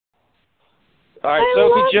All right,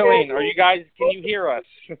 Sophie, Jillian, are you guys? Can you hear us?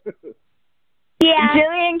 Yeah.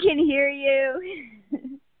 Jillian can hear you.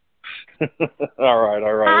 All right.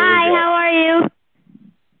 Hi, how are you?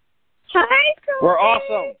 Hi, Sophie. We're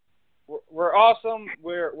awesome. We're awesome.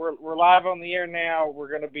 We're live on the air now. We're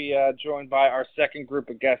going to be joined by our second group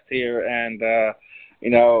of guests here, and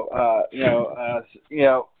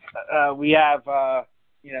we have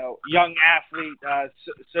young athlete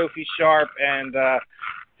Sophie Sharp and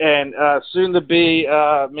soon to be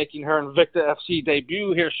making her Invicta FC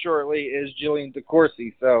debut here shortly is Jillian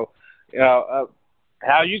DeCoursey. So,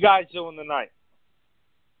 how you guys doing tonight?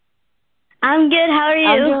 I'm good. How are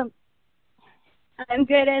you? I'm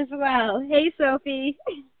good as well. Hey, Sophie.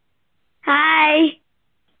 Hi.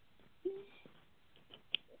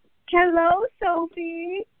 Hello,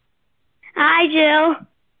 Sophie. Hi, Jill.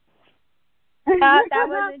 That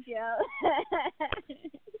was a Jill.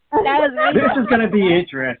 That was really This is going to be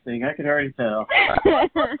interesting. I can already tell.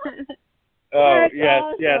 Oh, That's yes,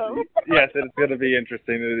 awesome. yes, it's going to be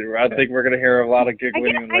interesting. I think we're going to hear a lot of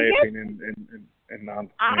giggling and laughing and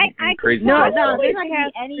crazy No, stuff. there's not going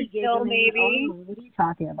to be any giggling. Maybe. What are you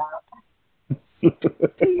talking about?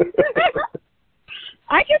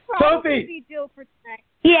 I could probably Sophie! be Jill for tonight.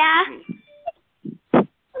 Yeah.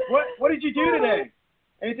 What did you do today?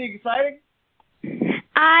 Anything exciting?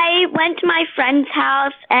 I went to my friend's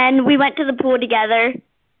house, and we went to the pool together.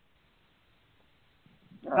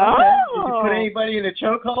 Okay. Did you put anybody in a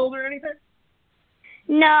chokehold or anything?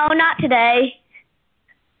 No, not today.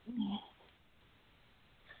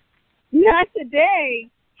 Not today.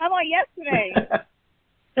 How about yesterday?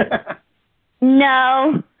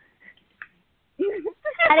 No.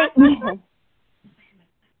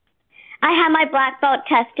 I had my black belt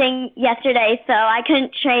testing yesterday, so I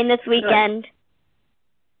couldn't train this weekend.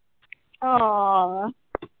 Aw.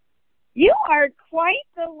 You are quite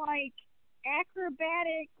the,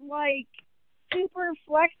 acrobatic, super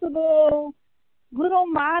flexible little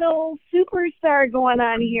model superstar going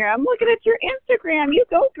on here. I'm looking at your Instagram. You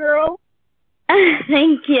go, girl.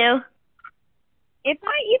 Thank you. If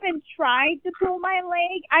I even tried to pull my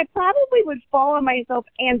leg, I probably would fall on myself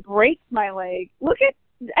and break my leg. Look at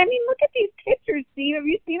these pictures, Steve. Have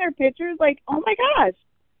you seen her pictures? Oh my gosh.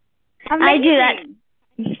 Amazing. I do that.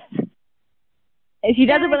 If she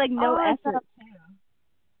does it with no effort.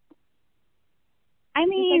 I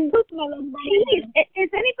mean, geez,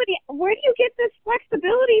 is anybody? Where do you get this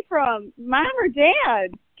flexibility from, Mom or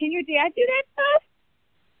Dad? Can your dad do that stuff?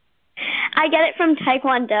 I get it from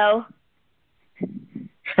Taekwondo.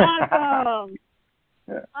 Awesome.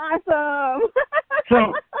 Awesome.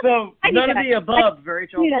 So none of the above,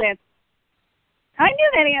 Rachel. I knew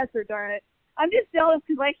that answer, darn it. I'm just jealous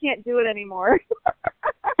because I can't do it anymore.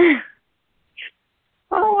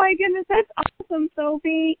 Oh, my goodness. That's awesome,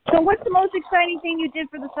 Sophie. So what's the most exciting thing you did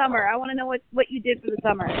for the summer? I want to know what you did for the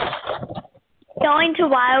summer. Going to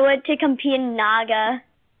Wildwood to compete in Naga.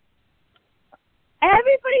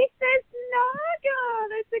 Everybody says Naga.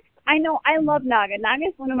 I know. I love Naga. Naga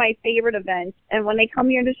is one of my favorite events. And when they come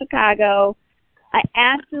here to Chicago, I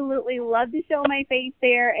absolutely love to show my face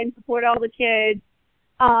there and support all the kids.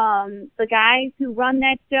 The guys who run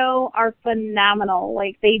that show are phenomenal.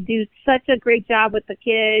 They do such a great job with the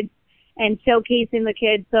kids and showcasing the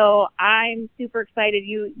kids. So I'm super excited.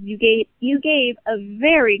 You gave a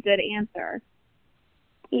very good answer.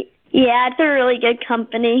 Yeah, it's a really good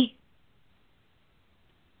company.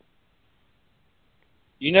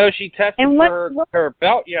 She tested for her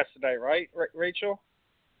belt yesterday, right, Rachel?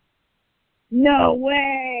 No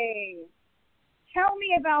way. Tell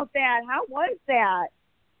me about that. How was that?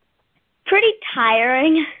 Pretty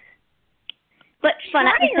tiring, but fun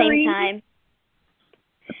at the same time.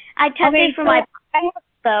 I tested for my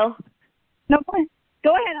belt, No,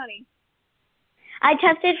 go ahead, honey. I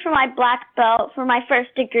tested for my black belt for my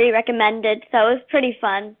first degree recommended, so it was pretty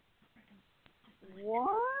fun.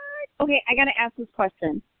 What? Okay, I got to ask this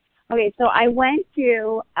question. Okay, so I went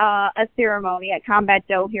to a ceremony at Combat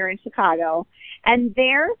Joe here in Chicago, and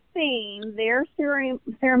their theme, their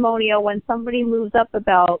ceremonial, when somebody moves up a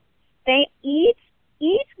belt, they each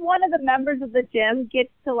one of the members of the gym gets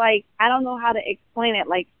to, I don't know how to explain it,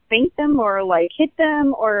 spank them or, hit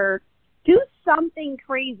them or do something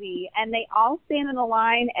crazy, and they all stand in a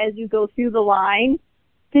line as you go through the line.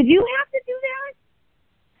 Did you have to do that?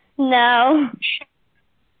 No.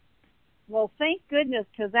 Well, thank goodness,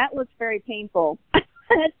 because that looks very painful.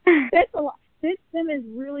 That's a lot. This gym is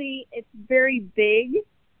it's very big,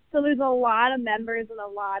 so there's a lot of members and a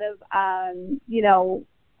lot of,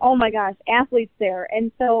 oh my gosh, athletes there.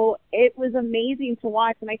 And so it was amazing to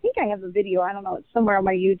watch. And I think I have the video. I don't know. It's somewhere on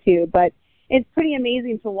my YouTube. But it's pretty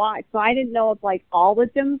amazing to watch. So I didn't know if like all the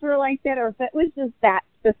gyms were like that or if it was just that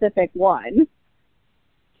specific one.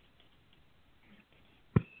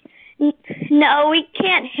 No, we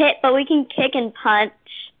can't hit, but we can kick and punch.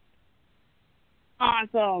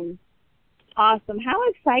 Awesome. Awesome. How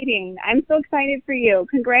exciting. I'm so excited for you.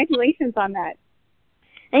 Congratulations on that.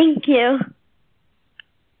 Thank you.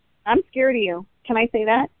 I'm scared of you. Can I say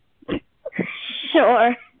that?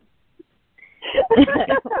 Sure.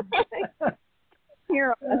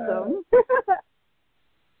 You're awesome.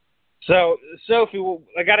 So, Sophie, well,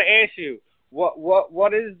 I got to ask you,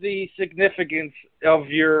 what is the significance of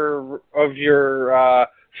your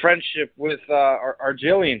friendship with our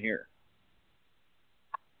Jillian here?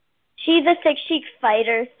 She's a 6-cheek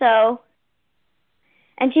fighter,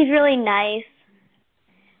 and she's really nice.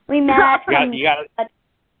 We met.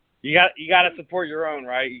 You got to support your own,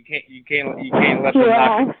 right? You can't let them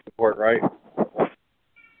knock you support, right?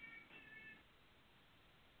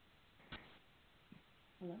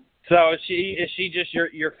 So is she just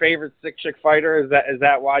your favorite 6-chick fighter? Is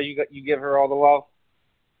that why you give her all the love?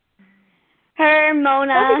 Her,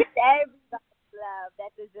 Mona. Everybody love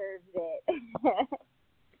that deserves it.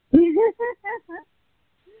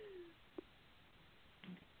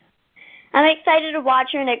 I'm excited to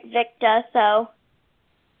watch her in Invicta, so.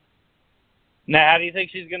 Now, how do you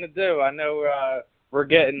think she's gonna do? I know we're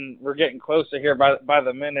getting closer here by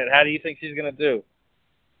the minute. How do you think she's gonna do?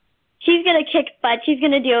 She's gonna kick butt. She's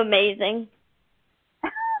gonna do amazing.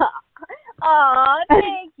 Aw,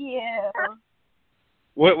 thank you.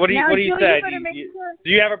 What do you say? Do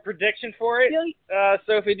you have a prediction for it,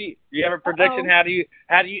 Sophie? Do you have a prediction? How do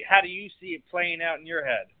you see it playing out in your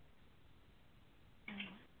head?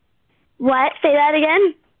 What? Say that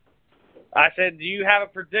again? I said, do you have a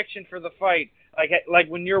prediction for the fight? Like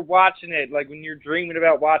when you're watching it, like when you're dreaming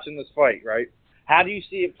about watching this fight, right? How do you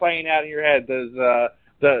see it playing out in your head?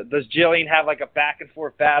 Does Jillian have like a back and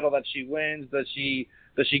forth battle that she wins? Does she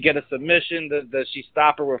get a submission? Does she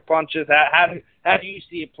stop her with punches? How do you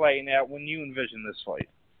see it playing out when you envision this fight?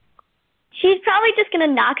 She's probably just gonna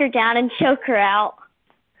knock her down and choke her out.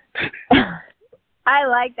 I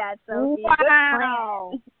like that, Sophie.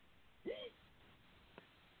 Wow.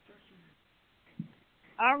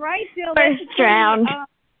 All right, Jill. First round.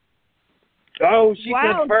 Oh, she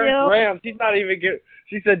said first Jill. round. She's not even good.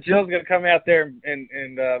 She said Jill's gonna come out there and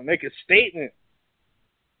make a statement.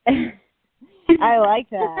 I like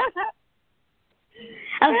that.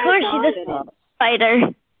 Of course, she's a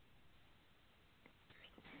fighter.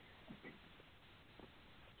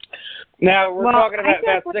 Now we're talking about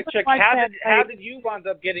 6-chick. How that did you wind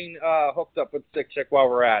up getting hooked up with 6-chick while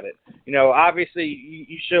we're at it? You know, obviously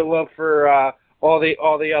you should look for all the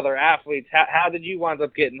other athletes. How did you wind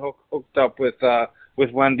up getting hooked up with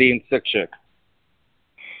Wendy and 6-chick?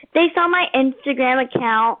 They saw my Instagram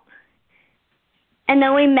account, and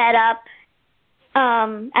then we met up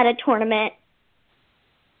at a tournament.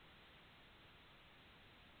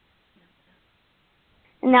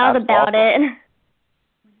 And that was about it.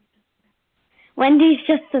 Wendy's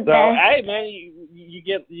just the best. Hey man, you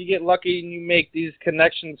get lucky and you make these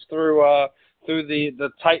connections through the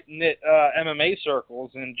tight knit MMA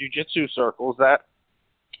circles and jiu-jitsu circles that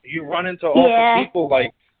you run into awesome people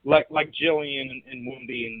like Jillian and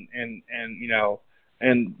Wendy and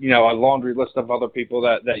a laundry list of other people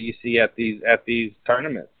that you see at these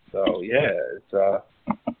tournaments. So yeah,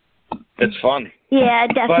 it's fun. Yeah,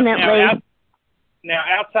 definitely. But now,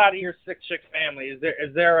 outside of your 6-chick family, is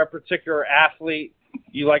there a particular athlete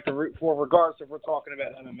you like to root for, regardless if we're talking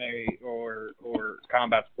about MMA or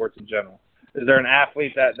combat sports in general? Is there an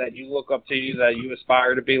athlete that you look up to, that you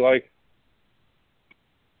aspire to be like?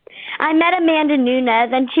 I met Amanda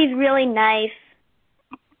Nunes, and she's really nice.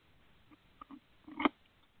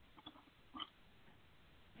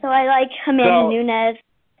 So I like Amanda Nunes.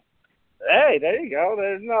 Hey, there you go.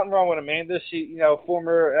 There's nothing wrong with Amanda. She,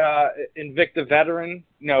 former Invicta veteran.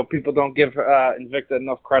 People don't give Invicta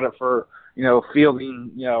enough credit for,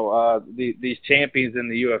 fielding, these champions in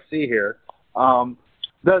the UFC here.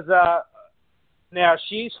 Now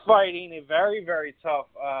she's fighting a very, very tough,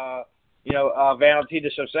 Valentina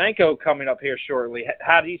Shevchenko coming up here shortly.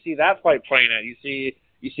 How do you see that fight playing out? You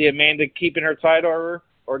see Amanda keeping her title,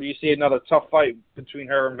 or do you see another tough fight between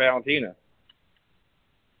her and Valentina?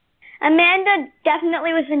 Amanda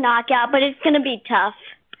definitely was a knockout, but it's going to be tough.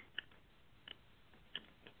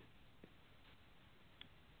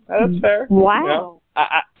 That's fair. Wow.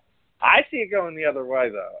 I see it going the other way,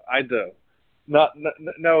 though. I do.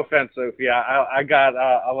 No offense, Sophie. I got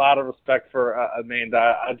a lot of respect for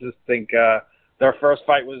Amanda. I just think their first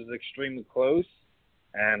fight was extremely close,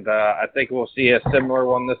 and I think we'll see a similar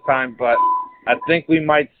one this time. But I think we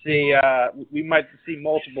might see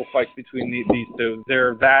multiple fights between these two.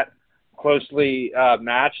 They're that closely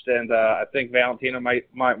matched, and I think Valentina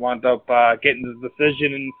might wind up getting the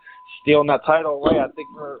decision and stealing that title away. I think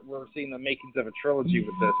we're seeing the makings of a trilogy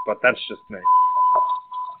with this, but that's just me.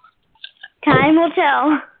 Time will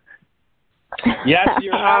tell. Yes,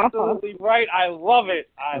 you're absolutely right. I love it.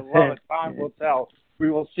 Time will tell. We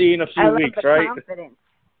will see in a few weeks, right? Confidence.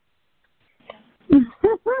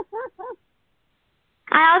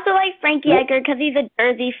 I also like Frankie Edgar because he's a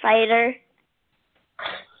Jersey fighter.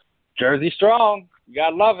 Jersey strong. You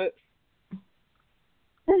gotta love it.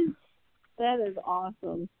 That is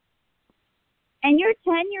awesome. And you're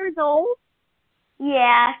 10 years old?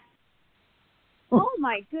 Yeah. Oh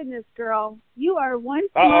my goodness, girl. You are one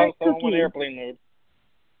smart cookie. Someone airplane mode.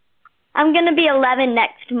 I'm going to be 11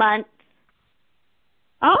 next month.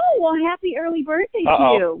 Oh, well, happy early birthday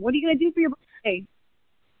to you. What are you going to do for your birthday?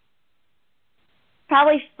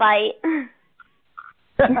 Probably fight.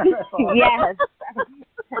 Yes.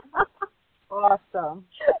 Awesome.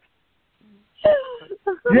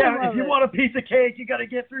 Yeah, if you want a piece of cake, you got to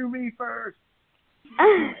get through me first.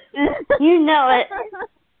 You know it.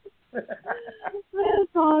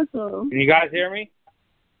 That's awesome. Can you guys hear me?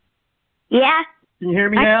 Yeah. Can you hear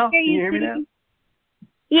me now? Can you hear me now?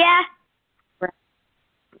 Yeah.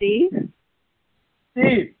 Steve?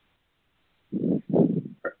 Steve.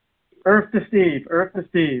 Earth to Steve. Earth to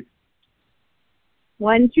Steve.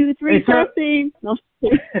 1, 2, 3, Hey, Steve. No.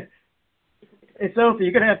 Hey, Sophie,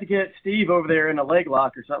 you're going to have to get Steve over there in a leg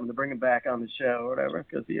lock or something to bring him back on the show or whatever,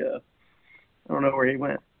 because I don't know where he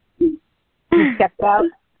went. He stepped out.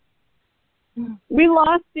 We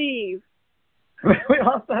lost Steve. We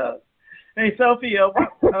lost out. Hey, Sophie,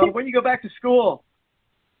 when you go back to school?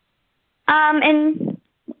 In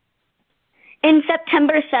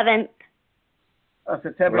September 7th.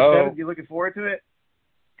 September Hello? 7th. You looking forward to it?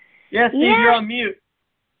 Yeah, Steve, Yeah. you're on mute.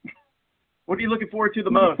 What are you looking forward to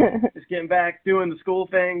the most? Just getting back, doing the school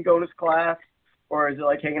thing, going to class, or is it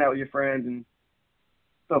like hanging out with your friends and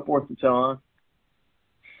so forth and so on?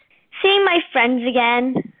 Seeing my friends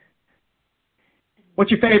again. What's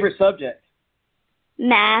your favorite subject?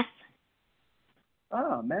 Math.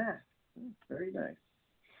 Oh, math. Very nice.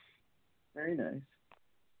 Very nice.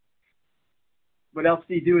 What else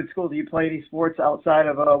do you do in school? Do you play any sports outside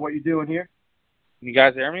of what you're doing here? Can you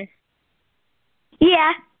guys hear me?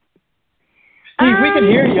 Yeah. Steve, we can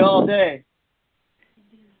hear you all day.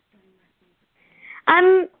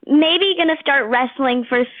 I'm maybe going to start wrestling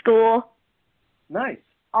for school. Nice.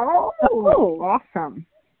 Oh, awesome.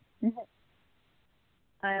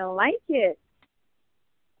 I like it.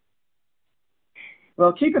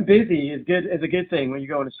 Well, keeping busy is a good thing when you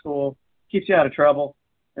go into school. Keeps you out of trouble,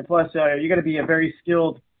 and plus, you're going to be a very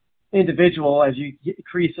skilled individual as you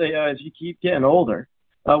keep getting older.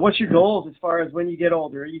 What's your goals as far as when you get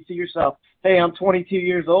older? You see yourself, hey, I'm 22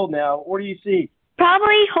 years old now. What do you see?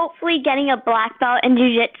 Probably, hopefully, getting a black belt in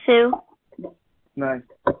jiu-jitsu. Nice.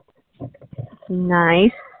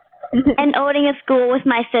 Nice. And owning a school with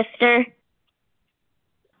my sister.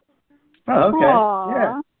 Oh, okay. Aww.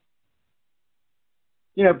 Yeah.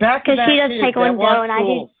 You know, back to Because that she does kid that taekwondo wants and I do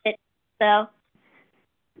schools. jiu-jitsu. So.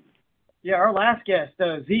 Yeah, our last guest,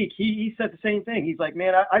 Zeke, he said the same thing. He's like,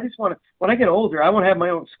 man, I just want to, when I get older, I want to have my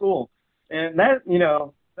own school. And that, you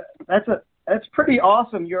know, that's pretty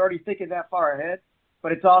awesome. You're already thinking that far ahead.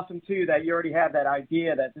 But it's awesome, too, that you already have that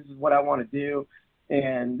idea that this is what I want to do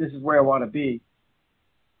and this is where I want to be.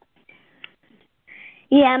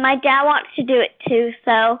 Yeah, my dad wants to do it, too,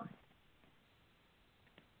 so.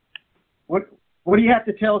 What do you have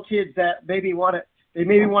to tell kids that maybe want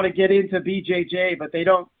to get into BJJ, but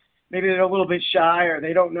maybe they're a little bit shy or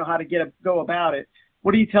they don't know how to go about it?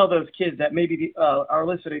 What do you tell those kids that maybe are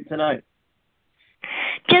listening tonight?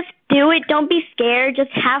 Just do it. Don't be scared. Just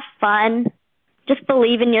have fun. Just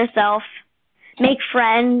believe in yourself. Make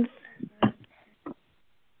friends.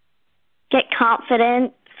 Get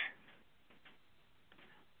confident.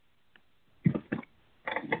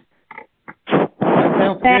 That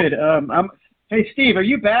sounds good. Hey, Steve, are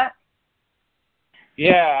you back?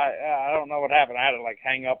 Yeah, I don't know what happened. I had to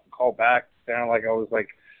hang up and call back. Sounded like I was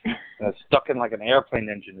stuck in an airplane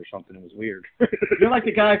engine or something. It was weird. You're like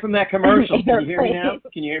the guy from that commercial. Can you hear me now?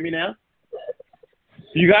 Can you hear me now?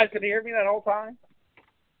 You guys could hear me that whole time?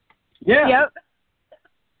 Yeah. Yep.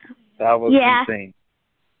 That was Yeah. insane.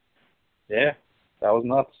 Yeah, that was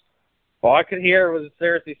nuts. All I could hear was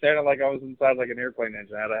seriously sounded like I was inside an airplane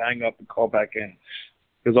engine. I had to hang up and call back in.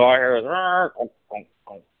 Because all I heard was, "Gonk, gonk,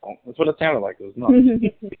 gonk, gonk." That's what it sounded like. It was nuts.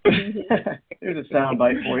 There's a sound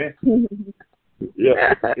bite for you.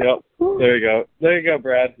 Yep. There you go,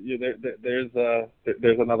 Brad. There's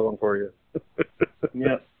another one for you.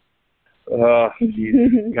 Yep. Geez.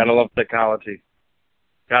 Gotta love technology.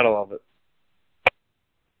 Gotta love it.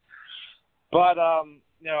 But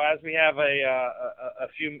as we have a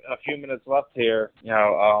few minutes left here,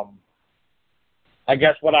 I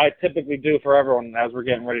guess what I typically do for everyone as we're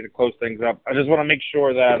getting ready to close things up, I just want to make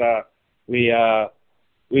sure that we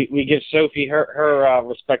give Sophie her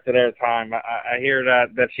respected airtime. I hear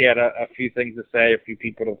that she had a few things to say, a few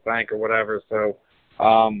people to thank or whatever. So,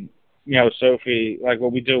 Sophie, like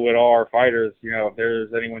what we do with all our fighters, if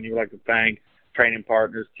there's anyone you'd like to thank, training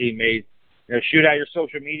partners, teammates, shoot out your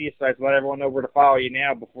social media sites, let everyone know where to follow you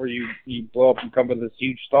now before you blow up and become this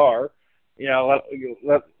huge star. Let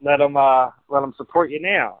them support you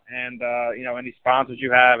now, and any sponsors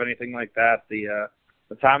you have, anything like that. The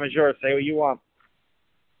time is yours. Say what you want.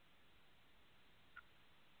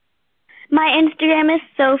 My Instagram is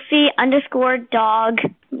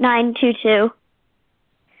Sophie_dog922.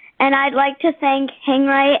 And I'd like to thank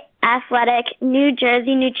Hangright Athletic, New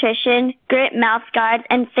Jersey Nutrition, Grit Mouth Guards,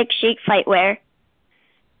 and Thick Chic Fightwear.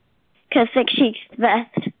 Because Thick Chic's the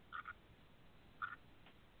best.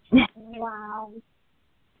 Wow.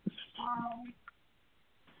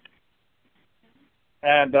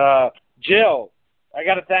 And Jill, I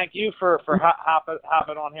got to thank you for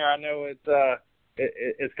hopping on here. I know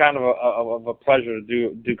it's kind of a pleasure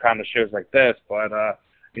to do kind of shows like this, but I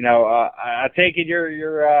take it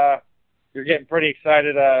you're getting pretty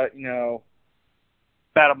excited. About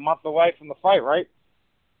a month away from the fight, right?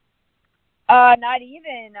 Not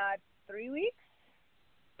even 3 weeks.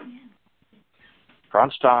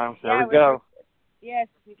 Crunch time. There we go. Yes,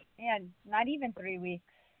 and not even 3 weeks.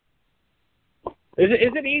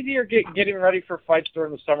 Is it easier getting ready for fights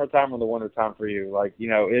during the summertime or the wintertime for you? Like,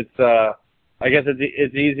 it's I guess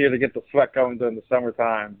it's easier to get the sweat going during the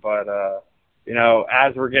summertime, but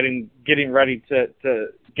as we're getting ready to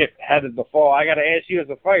get headed the fall, I got to ask you as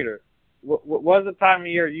a fighter, what's the time of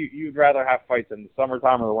year you'd rather have fights in, the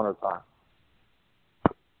summertime or the wintertime?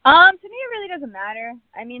 To me, it really doesn't matter.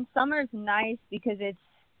 I mean, summer's nice because it's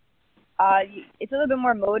a little bit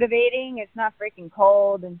more motivating. It's not freaking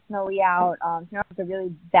cold and snowy out. So you don't have to really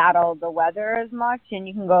battle the weather as much, and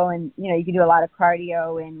you can go and you can do a lot of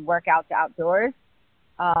cardio and workouts outdoors,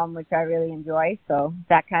 which I really enjoy. So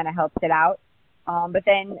that kind of helps it out. But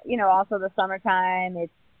then also the summertime,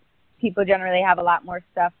 people generally have a lot more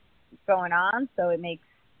stuff going on, so it makes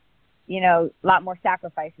a lot more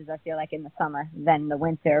sacrifices, I feel like, in the summer than the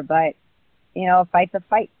winter. But, a fight's a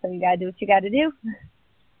fight, so you got to do what you got to do.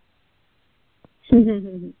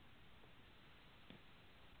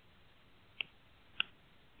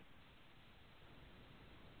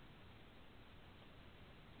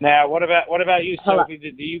 Now, what about you, Sophie?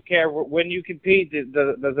 Do you care when you compete? Does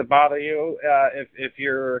it bother you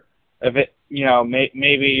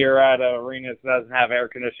maybe you're at an arena that doesn't have air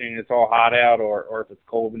conditioning, it's all hot out, or if it's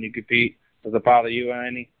cold when you compete? Does it bother you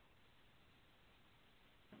any?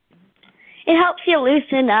 It helps you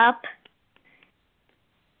loosen up.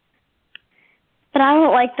 But I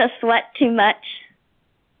don't like the sweat too much.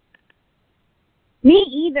 Me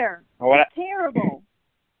either. It's terrible.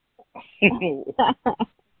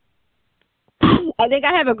 I think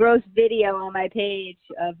I have a gross video on my page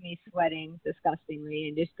of me sweating disgustingly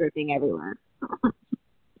and just dripping everywhere.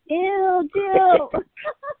 Ew, Jill.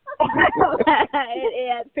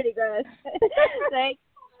 Yeah, it's pretty gross. Like,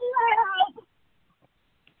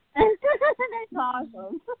 that's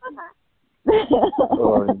awesome.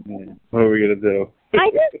 Oh, man. What are we gonna do? I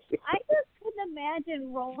just couldn't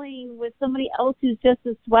imagine rolling with somebody else who's just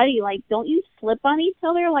as sweaty. Like, don't you slip on each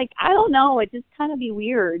other? Like, I don't know. It just kind of be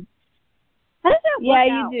weird. How does that work out?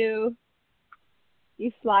 Yeah, you do.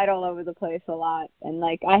 You slide all over the place a lot. And,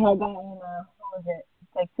 like, I had gotten, what was it?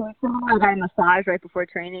 Like 2 weeks ago, I got a massage right before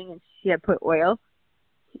training, and she had put oil.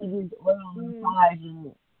 She used oil on the massage,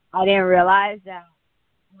 and I didn't realize that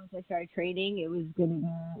once I started training, it was going to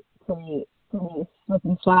be pretty slip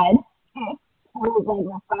and slide. I was like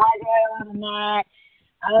massage oil on the mat.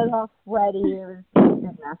 I was all sweaty. It was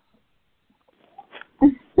a mess.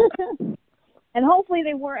 And hopefully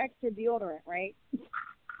they wore extra deodorant, right?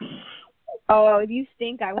 Oh, if you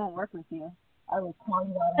stink, I won't work with you. I will call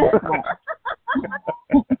you out.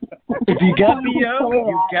 If you got BO,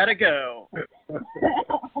 you gotta go.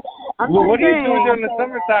 Well, what do you do during the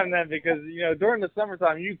summertime then? Because during the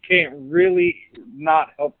summertime you can't really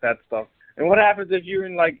not help that stuff. And what happens if you're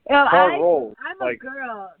in hard rolls? I'm a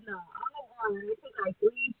girl. No, I'm a girl. I take like 3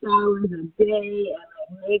 showers a day, and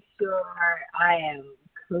I make sure I am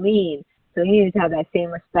clean. So you need to have that same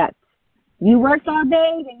respect. You worked all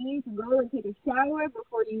day, then you need to go and take a shower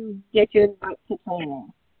before you get your butt to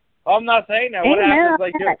training. I'm not saying that. What happens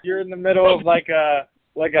like if you're in the middle of like a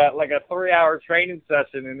 3-hour training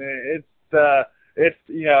session and it's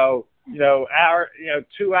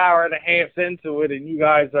 2 hour and a half into it and you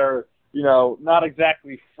guys are not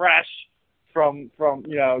exactly fresh from but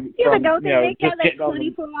don't they make that like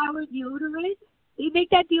 24-hour deodorant? They make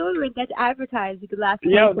that deodorant that's advertised. You could last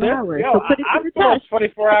 24 hours. So put it to the test.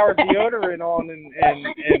 24-hour deodorant on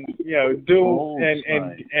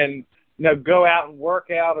and go out and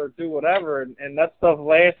work out or do whatever, and that stuff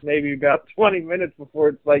lasts maybe about 20 minutes before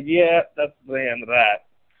it's like, yeah, that's the end of that.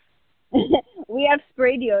 We have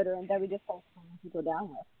spray deodorant that we just calm people down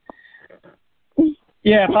with.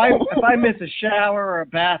 Yeah, if I miss a shower or a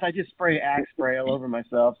bath, I just spray Axe spray all over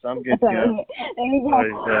myself, so I'm good to go. There you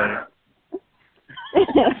go.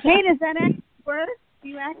 Hey, does that actually work? Do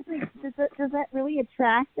you actually does that really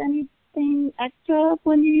attract anything extra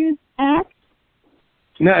when you use Axe?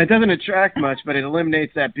 No, it doesn't attract much, but it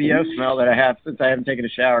eliminates that BO smell that I have since I haven't taken a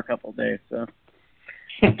shower a couple of days. So.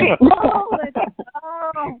 Oh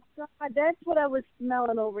God, that's what I was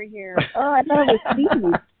smelling over here. Oh, I thought it was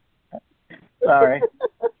seaweed. Sorry.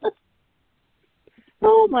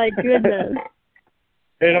 Oh my goodness.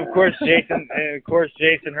 And of course, Jason,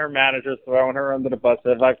 her manager's throwing her under the bus.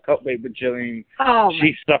 As I've cut weight with Jillian,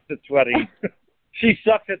 she sucks at sweating. She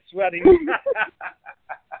sucks at sweating.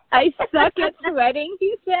 I suck at sweating,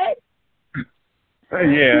 he said?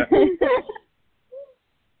 Yeah.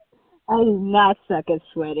 I do not suck at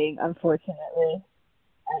sweating, unfortunately.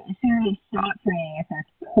 It's really stop training if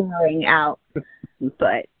that's pouring out.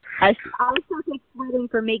 But I suck at sweating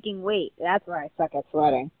for making weight. That's where I suck at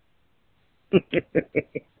sweating.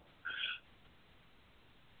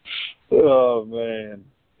 Oh, man.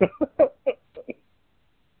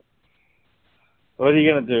 What are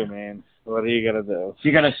you going to do, man? What are you going to do?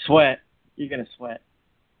 You're going to sweat. You're going to sweat.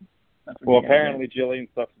 Well, apparently Jillian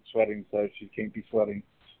sucks at sweating, so she can't be sweating.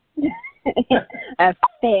 A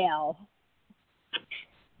fail.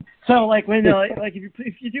 So, like, when like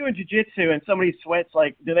if you're doing jiu-jitsu and somebody sweats,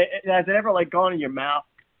 like, has it ever, like, gone in your mouth?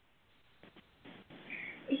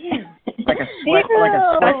 Yeah. Like a sweat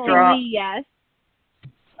drop? Yes.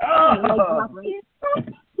 Oh!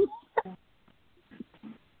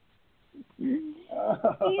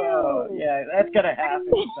 Oh, yeah, that's gonna happen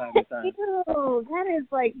from time to time. Ew, that is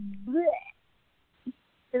like bleh.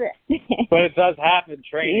 But it does happen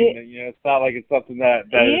training. It's not like it's something that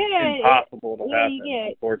is impossible to happen,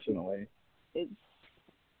 unfortunately.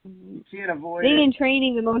 You can't avoid being it. in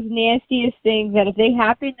training, the most nastiest things that if they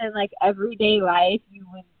happen in like everyday life, you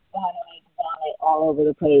would want to like vomit all over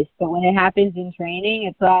the place. But when it happens in training,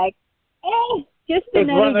 it's like, just it's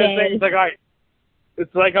another one of those day. things like,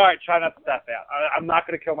 all right, try not to step out. I'm not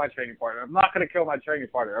going to kill my training partner.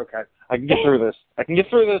 Okay, I can get through this.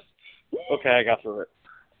 Okay, I got through it.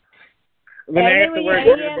 And then afterwards,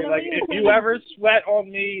 you're going to be like, if you ever sweat on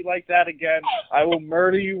me like that again, I will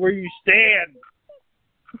murder you where you stand.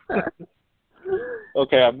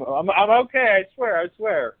 Okay, I'm okay. I swear.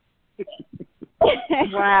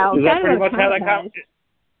 Wow. Is that pretty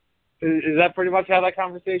much how that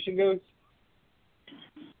conversation goes?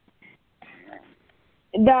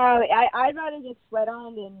 No, I'd rather just sweat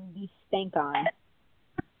on than be stank on.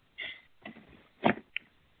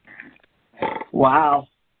 Wow.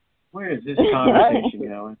 Where is this conversation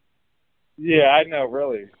going? Yeah, I know,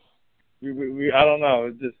 really. We I don't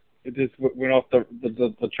know. It just went off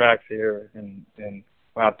the tracks here and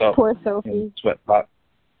wound up. Poor Sophie. In sweat pot.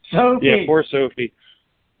 Sophie. Yeah, poor Sophie.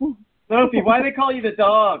 Sophie, why do they call you the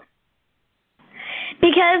dog?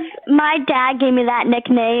 Because my dad gave me that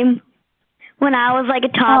nickname when I was like a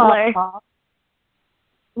toddler.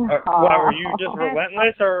 Why were you just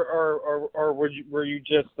relentless, or were you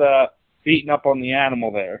just beating up on the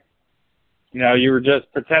animal there? You were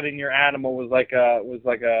just pretending your animal was like a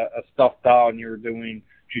stuffed doll, and you were doing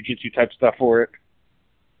jiu-jitsu type stuff for it.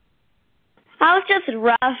 I was just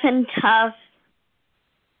rough and tough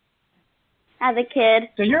as a kid.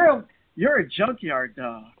 So you're a junkyard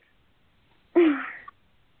dog.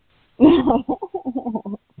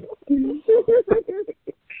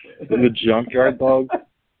 The junkyard dog.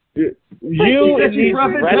 You and these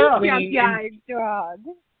wrestling.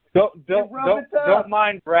 Don't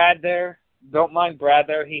mind Brad there. Don't mind Brad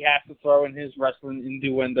there. He has to throw in his wrestling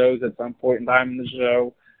innuendos at some point in time in the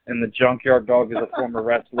show. And the junkyard dog is a former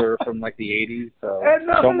wrestler from like the 80s. So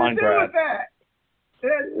don't mind Brad.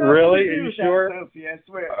 Really? Are you sure? Sophie, I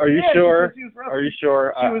swear. Are you sure? Are you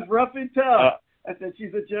sure? She was rough and tough. I said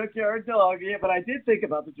she's a junkyard dog. Yeah, but I did think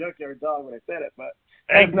about the junkyard dog when I said it, but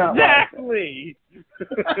that's not exactly.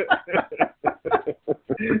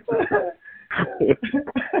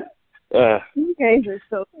 You guys are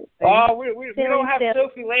so. Oh, we don't have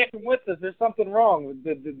Sophie laughing with us. There's something wrong.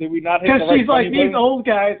 Did we not hit the right Because she's like, button? these old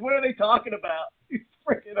guys, what are they talking about? These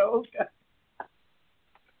freaking old guys.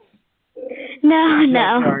 No.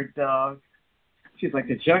 Junkyard dog. She's like,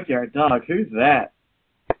 the junkyard dog, who's that?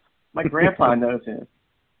 My grandpa knows him.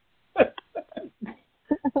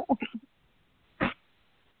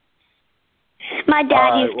 My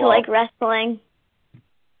dad used to like wrestling.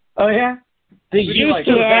 Oh, yeah? He used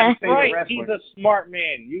to. Yeah. That's right. He's a smart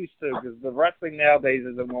man. Used to, because the wrestling nowadays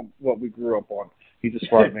isn't what we grew up on. He's a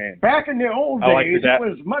smart man. Back in the old days, it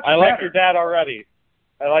was much better. I like your dad already.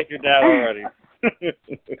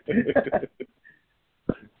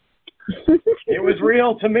 It was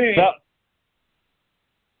real to me.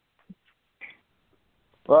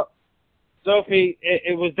 Well, Sophie,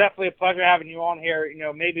 it was definitely a pleasure having you on here. You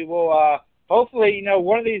know, maybe we'll hopefully,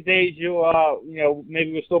 one of these days you'll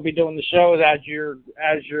maybe we'll still be doing the shows as you're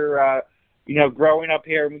growing up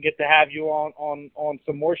here, and we get to have you on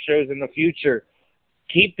some more shows in the future.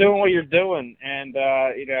 Keep doing what you're doing, and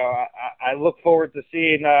I look forward to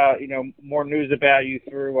seeing more news about you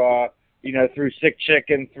through through Sick Chick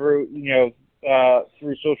and through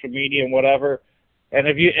through social media and whatever. And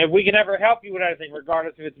if we can ever help you with anything,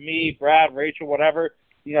 regardless if it's me, Brad, Rachel, whatever,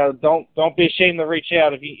 don't be ashamed to reach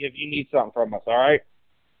out if you need something from us. All right?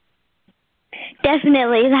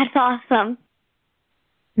 Definitely, that's awesome.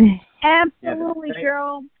 Absolutely,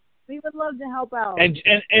 girl. We would love to help out. And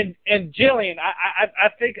Jillian, I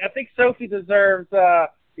think Sophie deserves some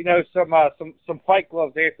fight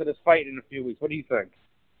gloves after this fight in a few weeks. What do you think?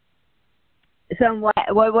 Some what?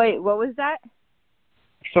 Wait, what was that?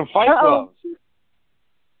 Some fight gloves.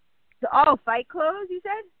 Oh, fight clothes, you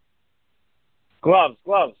said? Gloves.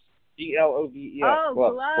 GLOVES. Oh,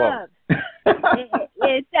 gloves.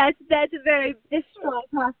 That's a very strong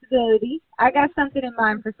possibility. I got something in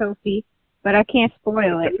mind for Sophie, but I can't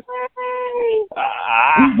spoil it.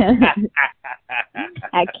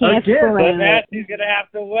 I can't spoil it. She's gonna have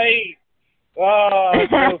to wait. Oh,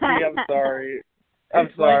 Sophie, I'm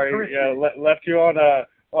sorry. Yeah, left you on a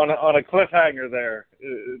cliffhanger there.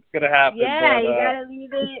 It's gonna happen. Yeah, but, you gotta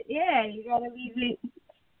leave it. Yeah, you gotta leave it.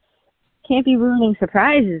 Can't be ruining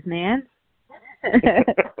surprises, man. That's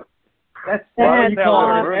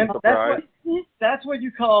what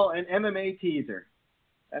you call an MMA teaser.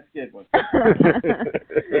 That's a good one.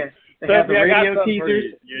 Yeah, they have the radio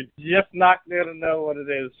teasers. You're just not gonna know what it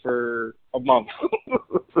is for a month.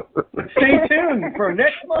 Stay tuned for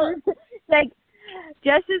next month. Like,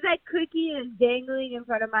 just as that cookie is dangling in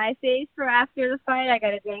front of my face for after the fight, I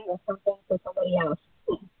gotta dangle something for somebody else.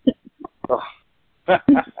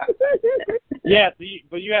 Yeah,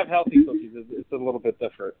 but you have healthy cookies. It's a little bit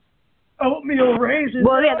different. Oatmeal raisins.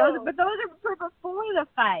 Well, yeah, those are for before the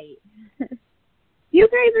fight. You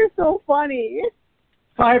guys are so funny.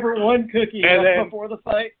 Fiber one cookie before the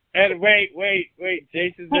fight. And wait.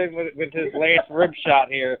 Jason's in with his last rib shot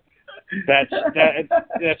here. That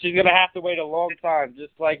she's gonna have to wait a long time,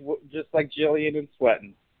 just like Jillian and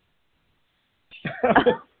Sweating.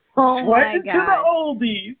 Oh my God! To the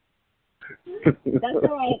oldies. That's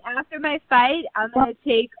all right. After my fight, I'm gonna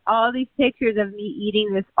take all these pictures of me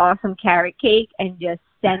eating this awesome carrot cake and just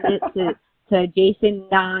send it to Jason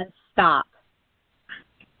nonstop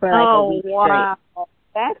for like a week wow.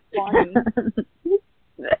 That's funny.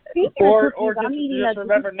 Or just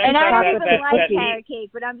remember next and I time don't even like that carrot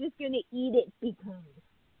cake, but I'm just gonna eat it because.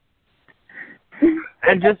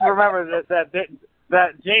 And just remember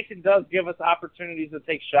that Jason does give us opportunities to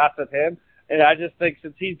take shots at him, and I just think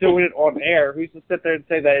since he's doing it on air, who's to sit there and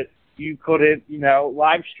say that you couldn't,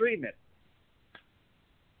 live stream it?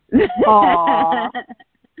 Aww.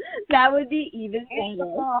 That would be even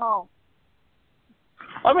better.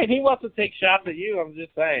 I mean, he wants to take shots at you. I'm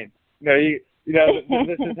just saying. This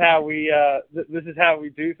is how we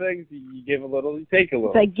do things. You give a little, you take a little.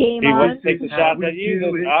 It's like game he on. He wants to take the shots at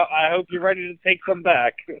you. I hope you're ready to take some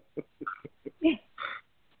back.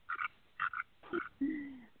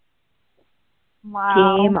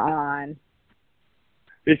 Wow. Game on.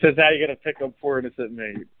 He says, "Now you're gonna pick up for innocent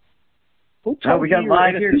me." Oh, we got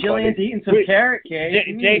live here. Jillian's eating some carrot cake.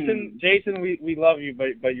 Jason, we love you,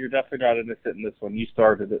 but you're definitely not innocent in this one. You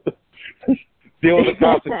started it. Deal with the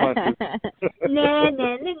consequences. Nah.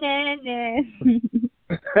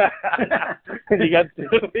 You got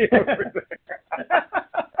Dilly over there.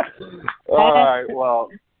 All right, well.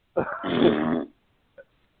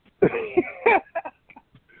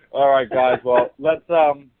 All right, guys. Well, let's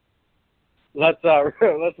let's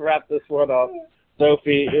wrap this one up.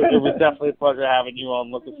 Sophie, it was definitely a pleasure having you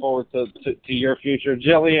on. Looking forward to your future.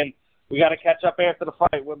 Jillian, we got to catch up after the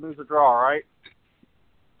fight. Win, lose, or draw, all right?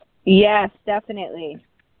 Yes, definitely.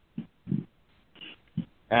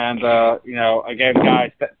 And again,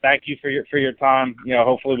 guys, thank you for your time.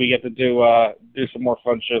 Hopefully we get to do some more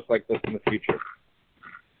fun shows like this in the future.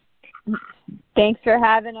 Thanks for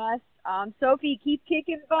having us. Sophie, keep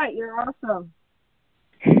kicking butt. You're awesome.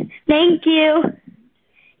 Thank you.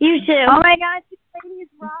 You too. Oh my God, this lady is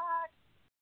rock.